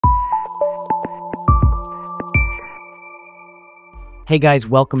Hey guys,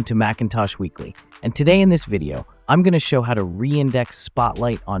 welcome to Macintosh Weekly, and today in this video, I'm going to show how to re-index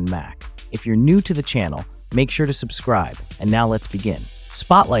Spotlight on Mac. If you're new to the channel, make sure to subscribe, and now let's begin.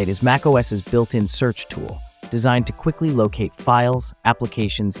 Spotlight is macOS's built-in search tool, designed to quickly locate files,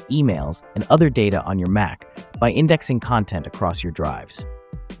 applications, emails, and other data on your Mac by indexing content across your drives.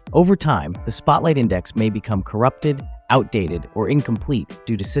 Over time, the Spotlight index may become corrupted, outdated, or incomplete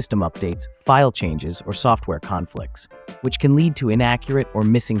due to system updates, file changes, or software conflicts, which can lead to inaccurate or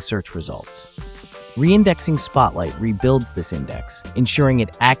missing search results. Reindexing Spotlight rebuilds this index, ensuring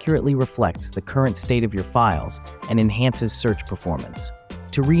it accurately reflects the current state of your files and enhances search performance.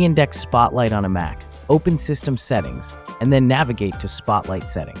 To reindex Spotlight on a Mac, open System Settings and then navigate to Spotlight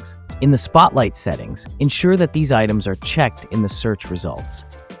Settings. In the Spotlight settings, ensure that these items are checked in the search results.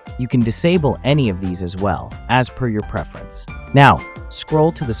 You can disable any of these as well, as per your preference. Now,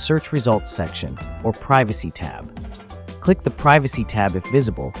 scroll to the Search Results section or Privacy tab. Click the Privacy tab if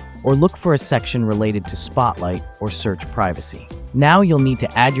visible, or look for a section related to Spotlight or Search Privacy. Now you'll need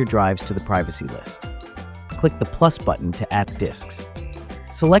to add your drives to the privacy list. Click the plus button to add disks.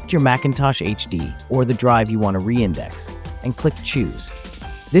 Select your Macintosh HD or the drive you want to reindex, and click Choose.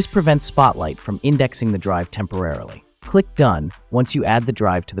 This prevents Spotlight from indexing the drive temporarily. Click Done once you add the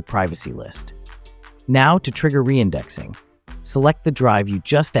drive to the privacy list. Now, to trigger reindexing, select the drive you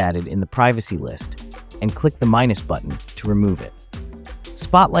just added in the privacy list and click the minus button to remove it.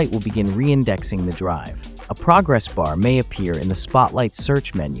 Spotlight will begin reindexing the drive. A progress bar may appear in the Spotlight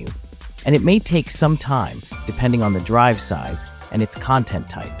search menu, and it may take some time depending on the drive size and its content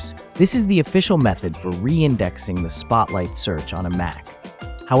types. This is the official method for reindexing the Spotlight search on a Mac.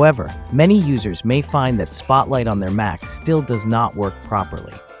 However, many users may find that Spotlight on their Mac still does not work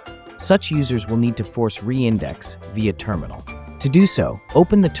properly. Such users will need to force reindex via terminal. To do so,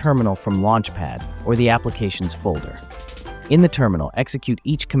 open the terminal from Launchpad or the Applications folder. In the terminal, execute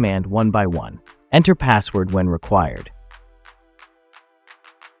each command one by one. Enter password when required.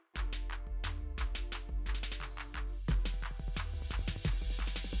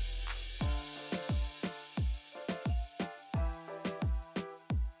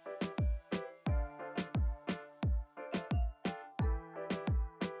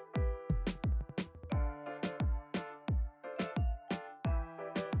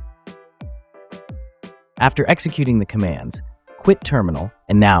 After executing the commands, quit terminal,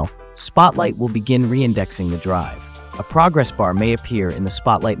 and now, Spotlight will begin reindexing the drive. A progress bar may appear in the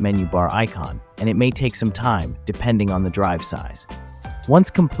Spotlight menu bar icon, and it may take some time, depending on the drive size.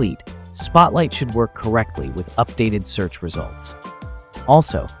 Once complete, Spotlight should work correctly with updated search results.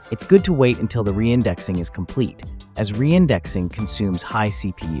 Also, it's good to wait until the reindexing is complete, as reindexing consumes high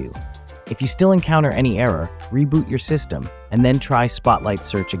CPU. If you still encounter any error, reboot your system, and then try Spotlight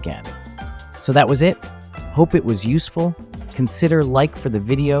search again. So that was it. Hope it was useful. Consider like for the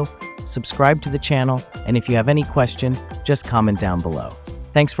video, subscribe to the channel, and if you have any question, just comment down below.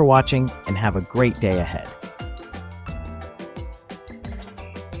 Thanks for watching and have a great day ahead.